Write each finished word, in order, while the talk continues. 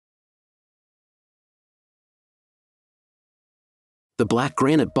The black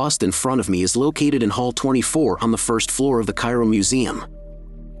granite bust in front of me is located in Hall 24 on the first floor of the Cairo Museum.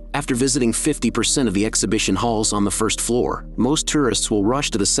 After visiting 50% of the exhibition halls on the first floor, most tourists will rush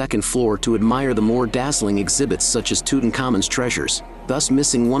to the second floor to admire the more dazzling exhibits such as Tutankhamun's treasures, thus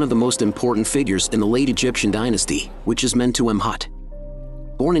missing one of the most important figures in the late Egyptian dynasty, which is Mentuemhat.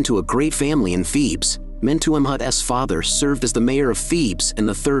 Born into a great family in Thebes, Mentuemhat's father served as the mayor of Thebes and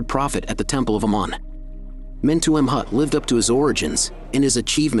the third prophet at the Temple of Amun. Mentuemhat lived up to his origins, and his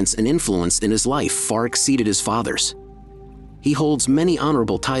achievements and influence in his life far exceeded his father's. He holds many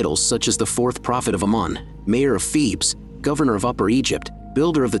honorable titles such as the fourth prophet of Amun, mayor of Thebes, governor of Upper Egypt,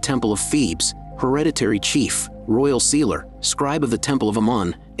 builder of the Temple of Thebes, hereditary chief, royal sealer, scribe of the Temple of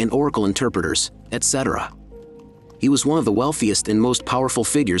Amun, and oracle interpreters, etc. He was one of the wealthiest and most powerful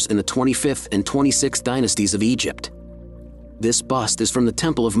figures in the 25th and 26th dynasties of Egypt. This bust is from the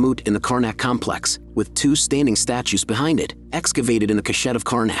Temple of Mut in the Karnak complex, with two standing statues behind it, excavated in the Kashet of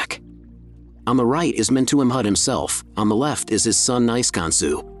Karnak. On the right is Mentuemhat himself, on the left is his son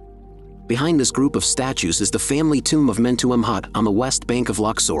Niskansu. Behind this group of statues is the family tomb of Mentuemhat on the west bank of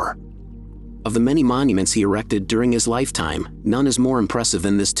Luxor. Of the many monuments he erected during his lifetime, none is more impressive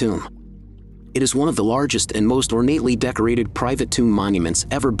than this tomb. It is one of the largest and most ornately decorated private tomb monuments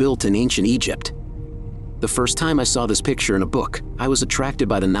ever built in ancient Egypt. The first time I saw this picture in a book, I was attracted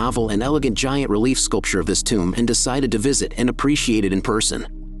by the novel and elegant giant relief sculpture of this tomb and decided to visit and appreciate it in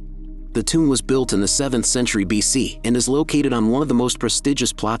person. The tomb was built in the 7th century BC and is located on one of the most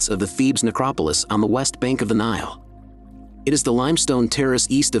prestigious plots of the Thebes necropolis on the west bank of the Nile. It is the limestone terrace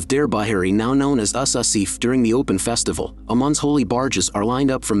east of Deir Bahari, now known as Us-Asif. During the open festival, Amun's holy barges are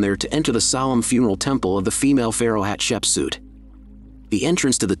lined up from there to enter the solemn funeral temple of the female pharaoh Hatshepsut. The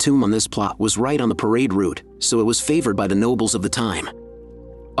entrance to the tomb on this plot was right on the parade route, so it was favored by the nobles of the time.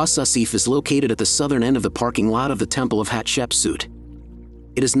 Us-Asif is located at the southern end of the parking lot of the temple of Hatshepsut.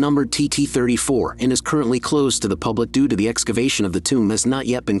 It is numbered TT34 and is currently closed to the public due to the excavation of the tomb has not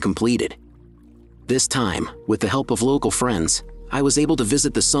yet been completed. This time, with the help of local friends, I was able to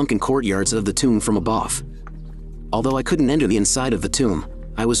visit the sunken courtyards of the tomb from above. Although I couldn't enter the inside of the tomb,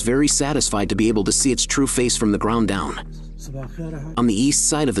 I was very satisfied to be able to see its true face from the ground down. On the east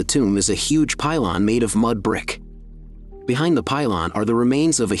side of the tomb is a huge pylon made of mud brick. Behind the pylon are the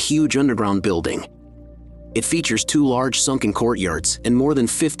remains of a huge underground building. It features 2 large sunken courtyards and more than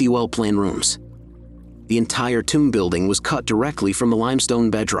 50 well-planned rooms. The entire tomb building was cut directly from the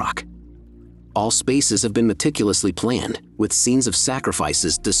limestone bedrock. All spaces have been meticulously planned, with scenes of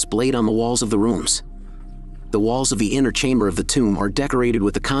sacrifices displayed on the walls of the rooms. The walls of the inner chamber of the tomb are decorated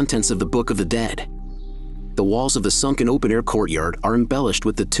with the contents of the Book of the Dead. The walls of the sunken open-air courtyard are embellished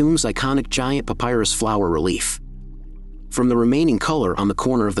with the tomb's iconic giant papyrus flower relief. From the remaining color on the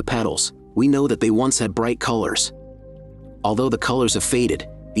corner of the petals, we know that they once had bright colors. Although the colors have faded,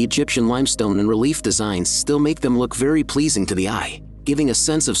 the Egyptian limestone and relief designs still make them look very pleasing to the eye, giving a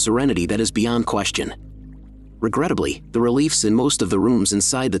sense of serenity that is beyond question. Regrettably, the reliefs in most of the rooms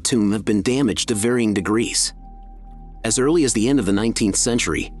inside the tomb have been damaged to varying degrees. As early as the end of the 19th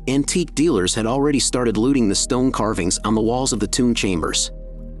century, antique dealers had already started looting the stone carvings on the walls of the tomb chambers.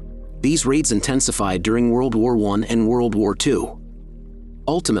 These raids intensified during World War I and World War II.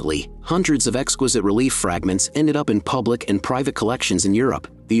 Ultimately, hundreds of exquisite relief fragments ended up in public and private collections in Europe,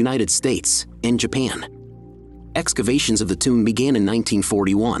 the United States, and Japan. Excavations of the tomb began in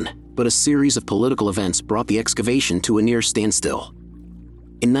 1941, but a series of political events brought the excavation to a near standstill.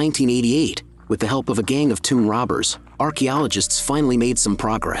 In 1988, with the help of a gang of tomb robbers, archaeologists finally made some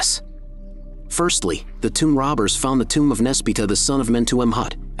progress. Firstly, the tomb robbers found the tomb of Nespita, the son of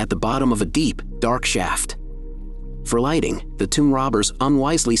Mentuemhat, at the bottom of a deep, dark shaft. For lighting, the tomb robbers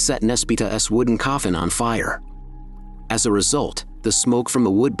unwisely set Nespita's wooden coffin on fire. As a result, the smoke from the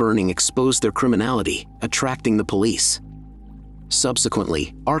wood burning exposed their criminality, attracting the police.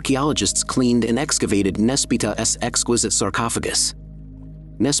 Subsequently, archaeologists cleaned and excavated Nespita's exquisite sarcophagus.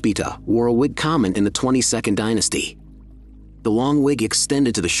 Nespita wore a wig common in the 22nd dynasty. The long wig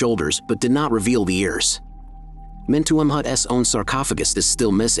extended to the shoulders but did not reveal the ears. Mentuemhat's own sarcophagus is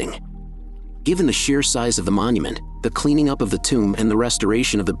still missing. Given the sheer size of the monument, the cleaning up of the tomb and the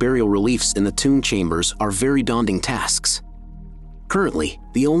restoration of the burial reliefs in the tomb chambers are very daunting tasks. Currently,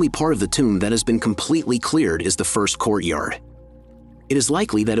 the only part of the tomb that has been completely cleared is the first courtyard. It is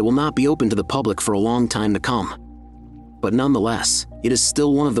likely that it will not be open to the public for a long time to come. But nonetheless, it is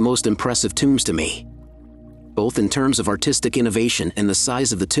still one of the most impressive tombs to me. Both in terms of artistic innovation and the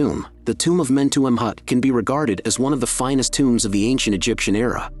size of the tomb of Mentuemhat can be regarded as one of the finest tombs of the ancient Egyptian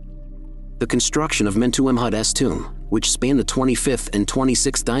era. The construction of Mentuemhat's tomb, which spanned the 25th and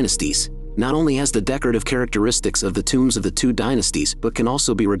 26th dynasties, not only has the decorative characteristics of the tombs of the two dynasties but can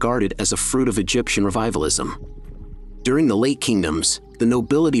also be regarded as a fruit of Egyptian revivalism. During the late kingdoms, the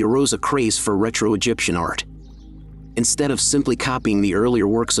nobility arose a craze for retro-Egyptian art. Instead of simply copying the earlier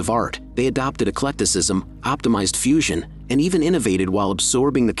works of art, they adopted eclecticism, optimized fusion, and even innovated while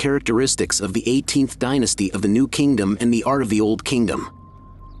absorbing the characteristics of the 18th dynasty of the New Kingdom and the art of the Old Kingdom.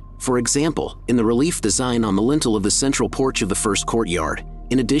 For example, in the relief design on the lintel of the central porch of the first courtyard,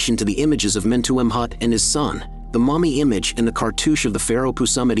 in addition to the images of Montuemhat and his son, the mummy image and the cartouche of the pharaoh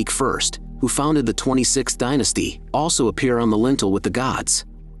Ptah I, who founded the 26th dynasty, also appear on the lintel with the gods.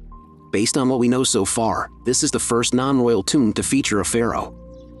 Based on what we know so far, this is the first non-royal tomb to feature a pharaoh.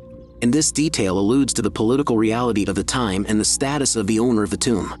 And this detail alludes to the political reality of the time and the status of the owner of the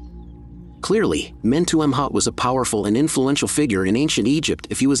tomb. Clearly, Montuemhat was a powerful and influential figure in ancient Egypt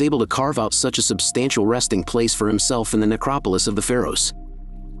if he was able to carve out such a substantial resting place for himself in the necropolis of the pharaohs.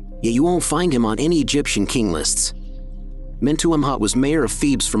 Yet you won't find him on any Egyptian king lists. Montuemhat was mayor of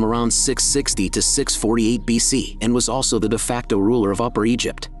Thebes from around 660 to 648 BC and was also the de facto ruler of Upper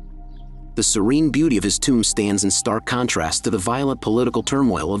Egypt. The serene beauty of his tomb stands in stark contrast to the violent political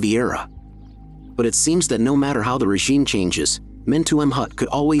turmoil of the era. But it seems that no matter how the regime changes, Montuemhat could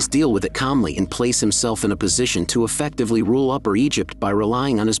always deal with it calmly and place himself in a position to effectively rule Upper Egypt by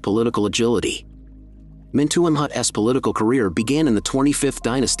relying on his political agility. Montuemhat's political career began in the 25th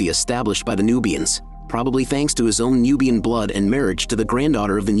dynasty established by the Nubians, probably thanks to his own Nubian blood and marriage to the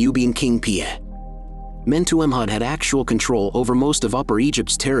granddaughter of the Nubian king Ptah. Montuemhat had actual control over most of Upper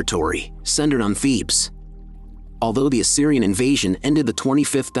Egypt's territory, centered on Thebes. Although the Assyrian invasion ended the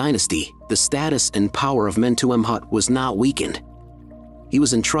 25th dynasty, the status and power of Montuemhat was not weakened. He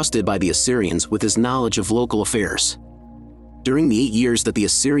was entrusted by the Assyrians with his knowledge of local affairs. During the 8 years that the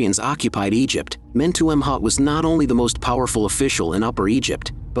Assyrians occupied Egypt, Montuemhat was not only the most powerful official in Upper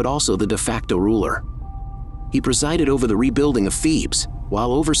Egypt, but also the de facto ruler. He presided over the rebuilding of Thebes,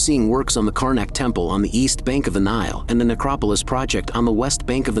 while overseeing works on the Karnak Temple on the east bank of the Nile and the Necropolis project on the west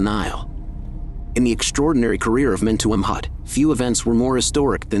bank of the Nile. In the extraordinary career of Montuemhat, few events were more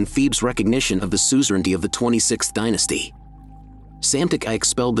historic than Thebes' recognition of the suzerainty of the 26th dynasty. Psamtik I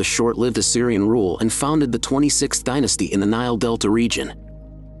expelled the short-lived Assyrian rule and founded the 26th dynasty in the Nile Delta region.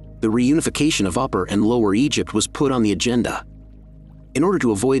 The reunification of Upper and Lower Egypt was put on the agenda. In order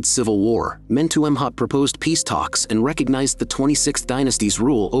to avoid civil war, Montuemhat proposed peace talks and recognized the 26th dynasty's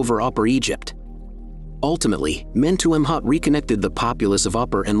rule over Upper Egypt. Ultimately, Montuemhat reconnected the populace of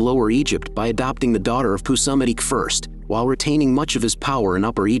Upper and Lower Egypt by adopting the daughter of Ptah I, while retaining much of his power in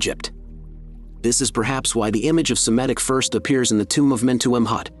Upper Egypt. This is perhaps why the image of Psamtik I appears in the tomb of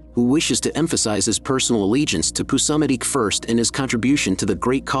Montuemhat, who wishes to emphasize his personal allegiance to Ptah I and his contribution to the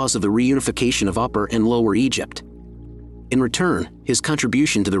great cause of the reunification of Upper and Lower Egypt. In return, his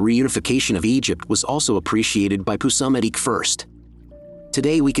contribution to the reunification of Egypt was also appreciated by Ptah I.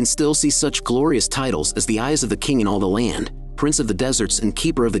 Today we can still see such glorious titles as the Eyes of the King in all the land, Prince of the Deserts and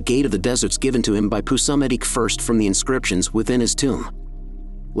Keeper of the Gate of the Deserts given to him by Ptah I from the inscriptions within his tomb.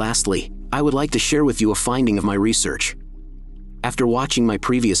 Lastly, I would like to share with you a finding of my research. After watching my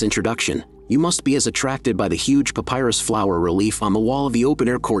previous introduction, you must be as attracted by the huge papyrus flower relief on the wall of the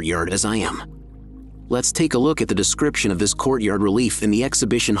open-air courtyard as I am. Let's take a look at the description of this courtyard relief in the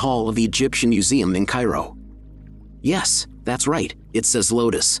exhibition hall of the Egyptian Museum in Cairo. Yes, that's right, it says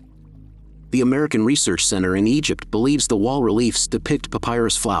lotus. The American Research Center in Egypt believes the wall reliefs depict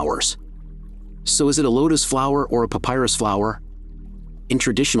papyrus flowers. So is it a lotus flower or a papyrus flower? In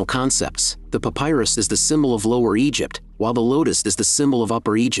traditional concepts, the papyrus is the symbol of Lower Egypt, while the lotus is the symbol of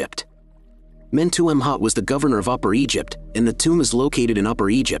Upper Egypt. Montuemhat was the governor of Upper Egypt, and the tomb is located in Upper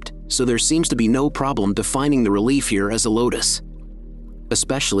Egypt, so there seems to be no problem defining the relief here as a lotus.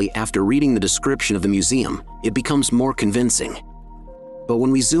 Especially after reading the description of the museum, it becomes more convincing. But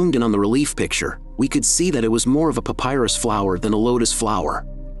when we zoomed in on the relief picture, we could see that it was more of a papyrus flower than a lotus flower.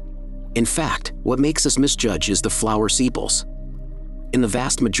 In fact, what makes us misjudge is the flower sepals. In the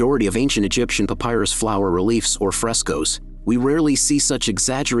vast majority of ancient Egyptian papyrus flower reliefs or frescoes, we rarely see such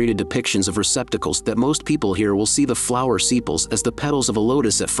exaggerated depictions of receptacles that most people here will see the flower sepals as the petals of a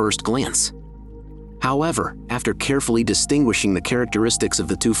lotus at first glance. However, after carefully distinguishing the characteristics of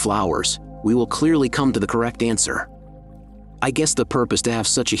the two flowers, we will clearly come to the correct answer. I guess the purpose to have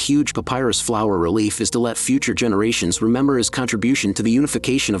such a huge papyrus flower relief is to let future generations remember his contribution to the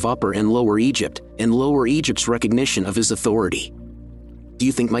unification of Upper and Lower Egypt, and Lower Egypt's recognition of his authority. Do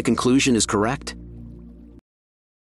you think my conclusion is correct?